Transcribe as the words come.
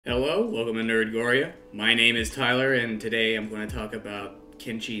Hello, welcome to Nerdgoria. My name is Tyler, and today I'm going to talk about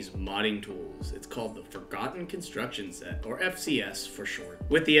Kenshi's modding tools. It's called the Forgotten Construction Set, or FCS for short.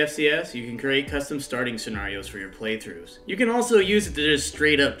 With the FCS, you can create custom starting scenarios for your playthroughs. You can also use it to just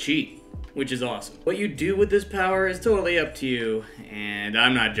straight up cheat, which is awesome. What you do with this power is totally up to you, and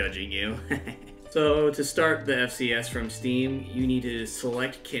I'm not judging you. So to start the FCS from Steam, you need to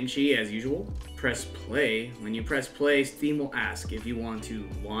select Kenshi as usual. Press play. When you press play, Steam will ask if you want to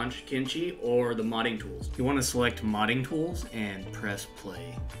launch Kenshi or the modding tools. You want to select modding tools and press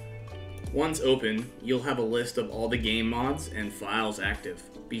play. Once open, you'll have a list of all the game mods and files active.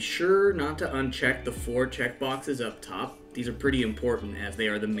 Be sure not to uncheck the 4 checkboxes up top. These are pretty important as they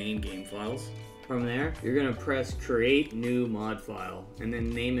are the main game files. From there, you're going to press create new mod file and then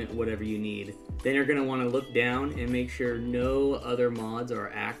name it whatever you need. Then you're going to want to look down and make sure no other mods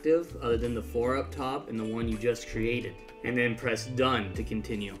are active other than the 4 up top and the one you just created. And then press done to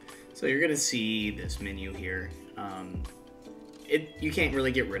continue. So you're going to see this menu here. You can't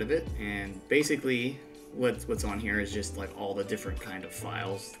really get rid of it, and basically what's on here is just like all the different kind of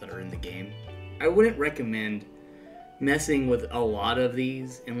files that are in the game. I wouldn't recommend messing with a lot of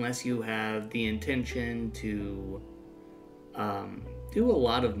these unless you have the intention to do a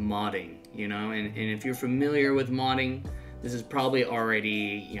lot of modding, you know, and if you're familiar with modding, this is probably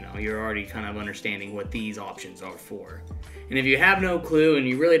already, you know, you're already kind of understanding what these options are for. And if you have no clue and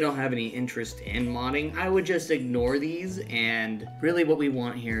you really don't have any interest in modding, I would just ignore these, and really what we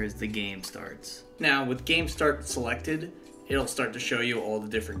want here is the game starts. Now with game start selected, it'll start to show you all the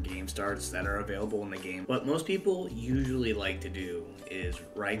different game starts that are available in the game. What most people usually like to do is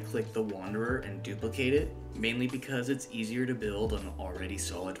right-click the Wanderer and duplicate it, mainly because it's easier to build an already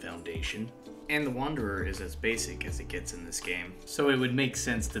solid foundation. And the Wanderer is as basic as it gets in this game, so it would make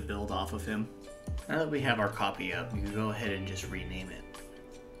sense to build off of him. Now that we have our copy up, you can go ahead and just rename it.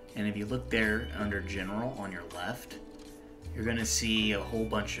 And if you look there under General on your left, you're going to see a whole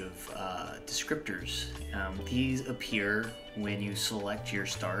bunch of descriptors. These appear when you select your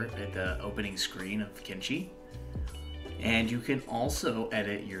start at the opening screen of Kenshi. And you can also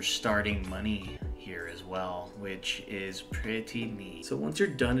edit your starting money here as well, which is pretty neat. So once you're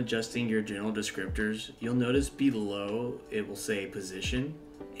done adjusting your general descriptors, you'll notice below it will say position.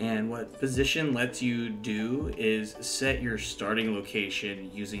 And what position lets you do is set your starting location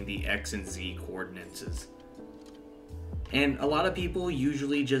using the X and Z coordinates. And a lot of people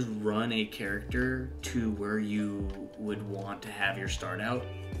usually just run a character to where you would want to have your start out,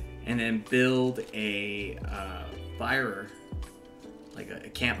 and then build a fire, like a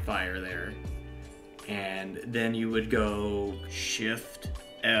campfire there. And then you would go Shift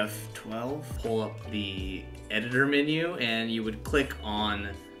F12, pull up the editor menu, and you would click on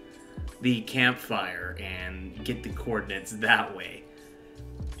the campfire and get the coordinates that way.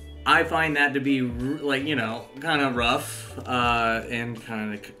 I find that to be, like, you know, kind of rough and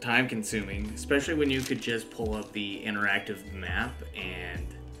kind of time consuming, especially when you could just pull up the interactive map and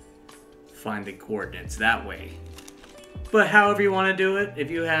find the coordinates that way. But however you want to do it, if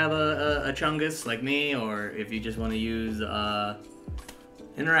you have a chungus like me, or if you just want to use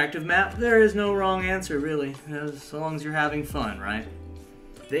interactive map, there is no wrong answer really, as long as you're having fun, right?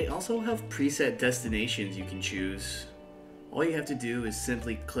 They also have preset destinations you can choose. All you have to do is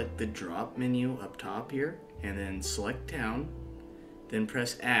simply click the drop menu up top here, and then select town, then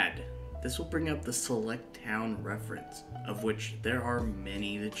press add. This will bring up the select town reference, of which there are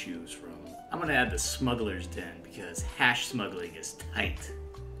many to choose from. I'm gonna add the Smuggler's Den because hash smuggling is tight.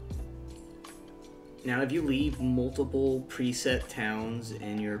 Now if you leave multiple preset towns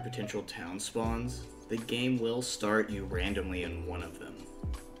in your potential town spawns, the game will start you randomly in one of them.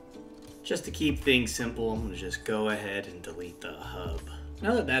 Just to keep things simple, I'm going to just go ahead and delete the hub.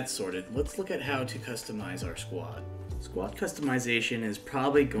 Now that that's sorted, let's look at how to customize our squad. Squad customization is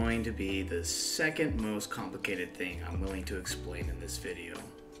probably going to be the second most complicated thing I'm willing to explain in this video.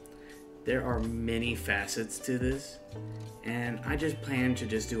 There are many facets to this, and I just plan to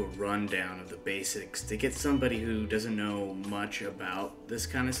just do a rundown of the basics to get somebody who doesn't know much about this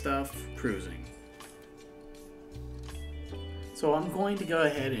kind of stuff cruising. So I'm going to go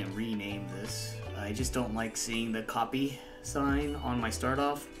ahead and rename this. I just don't like seeing the copy sign on my start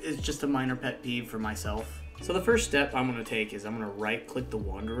off. It's just a minor pet peeve for myself. So the first step I'm going to take is I'm going to right click the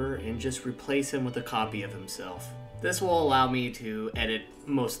Wanderer and just replace him with a copy of himself. This will allow me to edit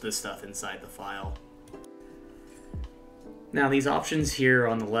most of the stuff inside the file. Now these options here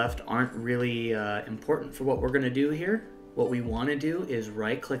on the left aren't really important for what we're going to do here. What we want to do is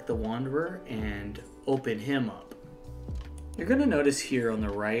right click the Wanderer and open him up. You're going to notice here on the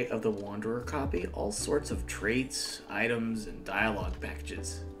right of the Wanderer copy all sorts of traits, items, and dialogue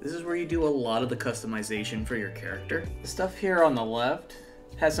packages. This is where you do a lot of the customization for your character. The stuff here on the left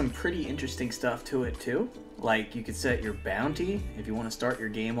has some pretty interesting stuff to it too. Like you could set your bounty if you want to start your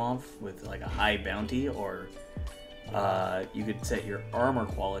game off with like a high bounty, or you could set your armor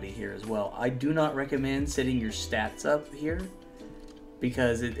quality here as well. I do not recommend setting your stats up here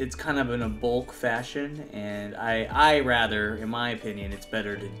because it's kind of in a bulk fashion, and I rather, in my opinion, it's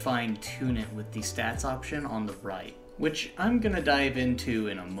better to fine tune it with the stats option on the right, which I'm gonna dive into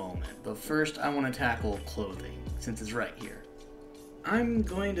in a moment. But first I want to tackle clothing since it's right here. I'm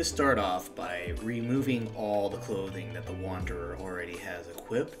going to start off by removing all the clothing that the Wanderer already has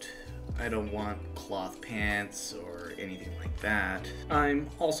equipped. I don't want cloth pants or anything like that. I'm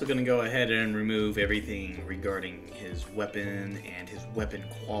also going to go ahead and remove everything regarding his weapon and his weapon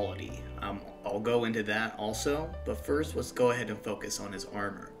quality. I'll go into that also, but first let's go ahead and focus on his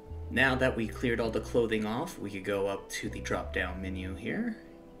armor. Now that we cleared all the clothing off, we could go up to the drop down menu here,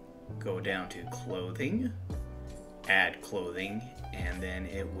 go down to clothing, add clothing, and then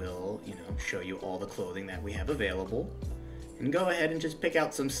it will, show you all the clothing that we have available. And go ahead and just pick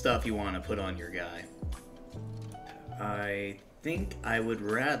out some stuff you want to put on your guy. I think I would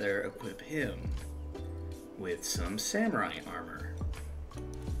rather equip him with some samurai armor.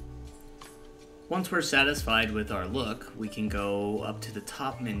 Once we're satisfied with our look, we can go up to the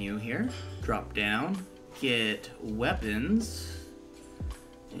top menu here, drop down, get weapons,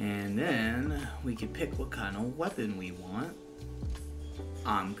 and then we can pick what kind of weapon we want.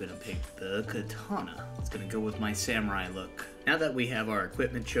 I'm gonna pick the katana. It's gonna go with my samurai look. Now that we have our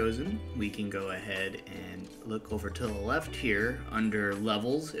equipment chosen, we can go ahead and look over to the left here. Under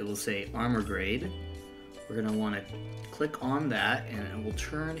levels, it will say armor grade. We're gonna wanna click on that and it will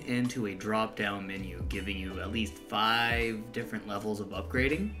turn into a drop-down menu, giving you at least 5 different levels of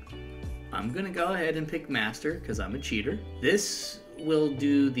upgrading. I'm gonna go ahead and pick master because I'm a cheater. This will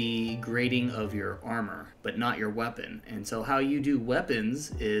do the grading of your armor, but not your weapon. And so how you do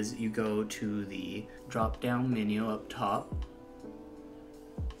weapons is you go to the drop down menu up top,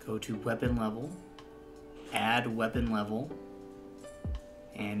 go to weapon level, add weapon level,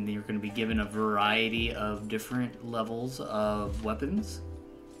 and you're going to be given a variety of different levels of weapons.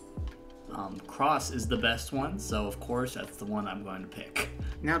 Cross is the best one, so of course that's the one I'm going to pick.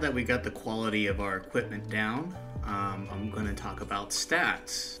 Now that we got the quality of our equipment down, I'm going to talk about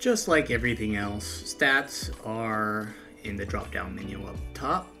stats. Just like everything else, stats are in the drop-down menu up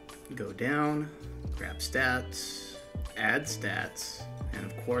top. Go down, grab stats, add stats, and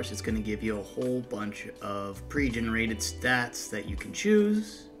of course it's going to give you a whole bunch of pre-generated stats that you can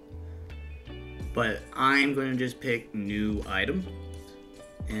choose. But I'm going to just pick new item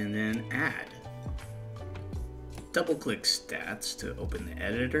and then add. Double click stats to open the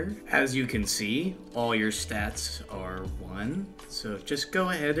editor. As you can see, all your stats are 1. So just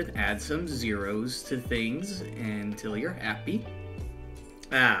go ahead and add some zeros to things until you're happy.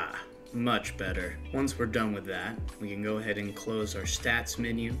 Much better. Once we're done with that, we can go ahead and close our stats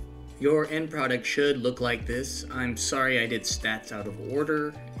menu. Your end product should look like this. I'm sorry I did stats out of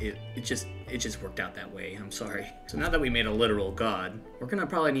order. It just worked out that way. I'm sorry. So now that we made a literal god, we're gonna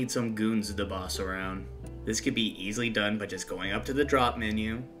probably need some goons to boss around. This could be easily done by just going up to the drop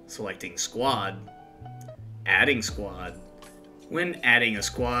menu, selecting squad, adding squad. When adding a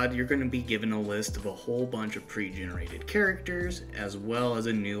squad, you're going to be given a list of a whole bunch of pre-generated characters as well as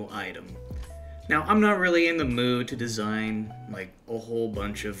a new item. Now, I'm not really in the mood to design like a whole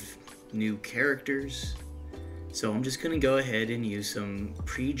bunch of new characters, so I'm just going to go ahead and use some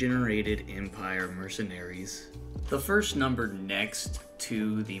pre-generated Empire mercenaries. The first number next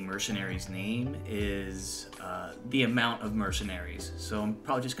to the mercenary's name is the amount of mercenaries. So I'm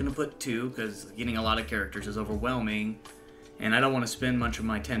probably just going to put 2 because getting a lot of characters is overwhelming. And I don't want to spend much of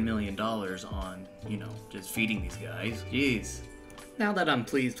my $10 million on, just feeding these guys. Jeez. Now that I'm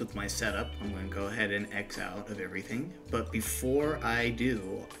pleased with my setup, I'm going to go ahead and X out of everything. But before I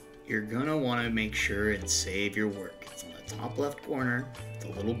do, you're going to want to make sure and save your work. It's on the top left corner. It's a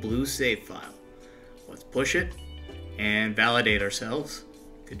little blue save file. Let's push it and validate ourselves.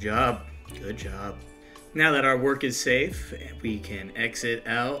 Good job. Good job. Now that our work is safe, we can exit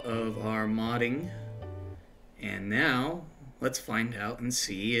out of our modding. And now, let's find out and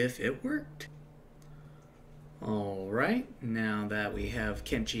see if it worked. Alright, now that we have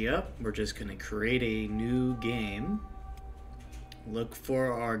Kenshi up, we're just going to create a new game. Look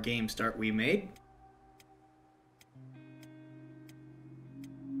for our game start we made.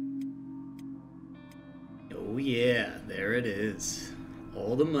 Oh yeah, there it is.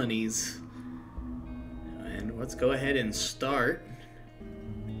 All the monies. And let's go ahead and start.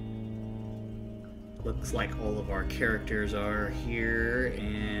 Looks like all of our characters are here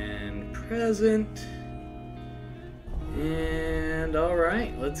and present. And all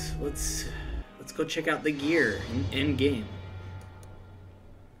right, let's go check out the gear in game.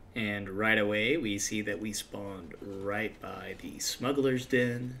 And right away, we see that we spawned right by the smuggler's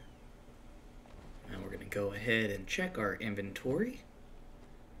den. And we're gonna go ahead and check our inventory.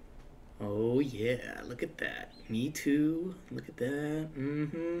 Oh yeah, look at that. Me too. Look at that.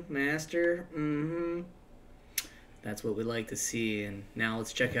 Master. That's what we like to see. And now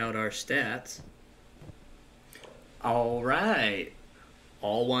let's check out our stats. All right.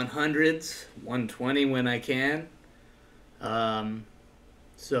 All 100s, 120 when I can.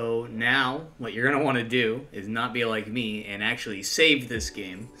 So now what you're going to want to do is not be like me and actually save this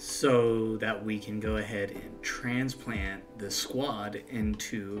game so that we can go ahead and transplant the squad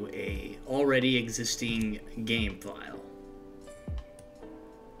into a already existing game file.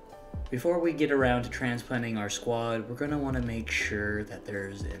 Before we get around to transplanting our squad, we're going to want to make sure that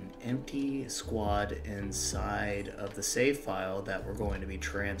there's an empty squad inside of the save file that we're going to be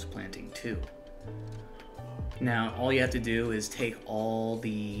transplanting to. Now, all you have to do is take all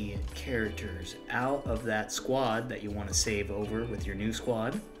the characters out of that squad that you want to save over with your new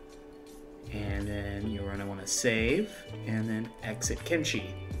squad. And then you're going to want to save and then exit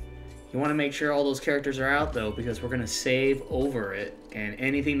Kenshi. You want to make sure all those characters are out though, because we're going to save over it and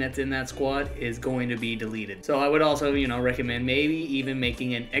anything that's in that squad is going to be deleted. So I would also, recommend maybe even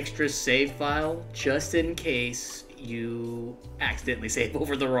making an extra save file just in case you accidentally save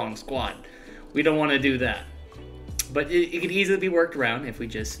over the wrong squad. We don't want to do that. But it could easily be worked around if we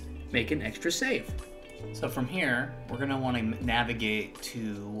just make an extra save. So from here, we're going to want to navigate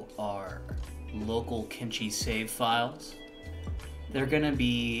to our local Kenshi save files. They're going to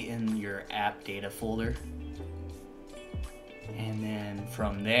be in your app data folder. And then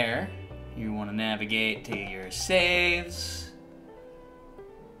from there, you want to navigate to your saves.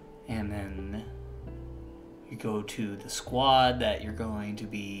 And then you go to the squad that you're going to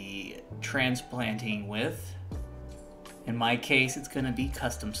be transplanting with. In my case, it's going to be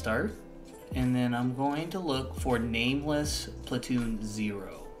custom start. And then I'm going to look for nameless Platoon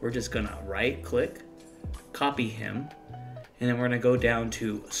 0. We're just going to right click, copy him, and then we're going to go down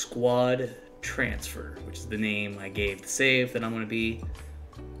to Squad Transfer, which is the name I gave the save that I'm going to be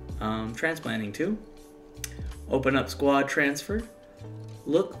transplanting to. Open up Squad Transfer.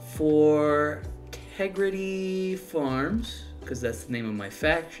 Look for Integrity Farms, because that's the name of my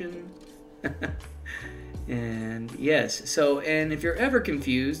faction. And yes, and if you're ever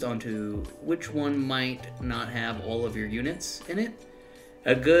confused onto which one might not have all of your units in it,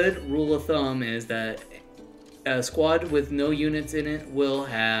 a good rule of thumb is that a squad with no units in it will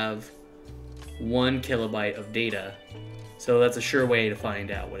have 1 kilobyte of data. So that's a sure way to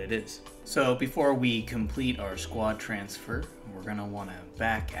find out what it is. So before we complete our squad transfer, we're going to want to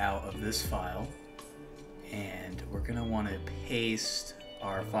back out of this file and we're going to want to paste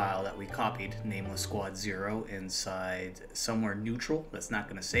our file that we copied, nameless squad 0, inside somewhere neutral that's not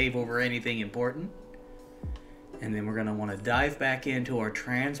going to save over anything important. And then we're going to want to dive back into our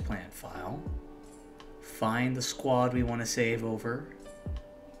transplant file, find the squad we want to save over.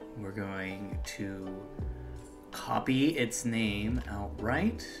 We're going to copy its name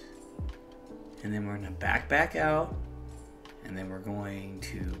outright, and then we're going to back out, and then we're going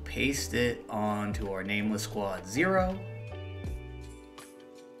to paste it onto our nameless squad 0.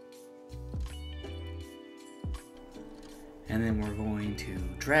 And then we're going to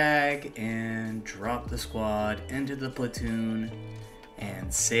drag and drop the squad into the platoon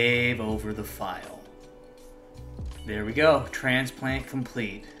and save over the file. There we go, transplant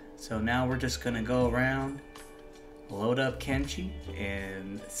complete. So now we're just gonna go around, load up Kenshi,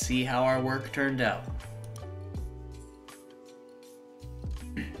 and see how our work turned out.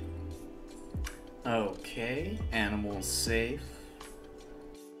 Okay, animals safe.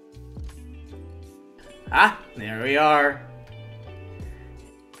 Ah, there we are.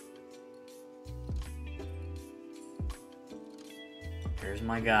 Here's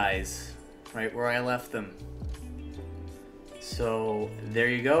my guys, right where I left them. So there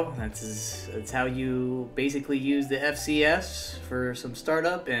you go. That's how you basically use the FCS for some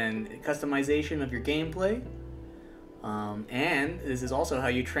startup and customization of your gameplay. And this is also how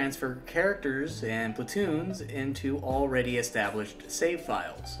you transfer characters and platoons into already established save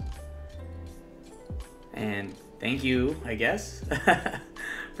files. And thank you, I guess,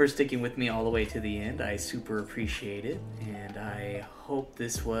 for sticking with me all the way to the end. I super appreciate it, and I hope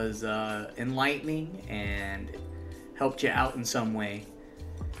this was enlightening and helped you out in some way.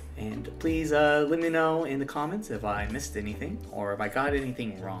 And please let me know in the comments if I missed anything or if I got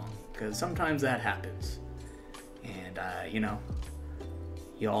anything wrong, because sometimes that happens. And,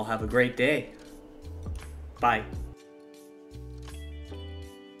 you all have a great day. Bye.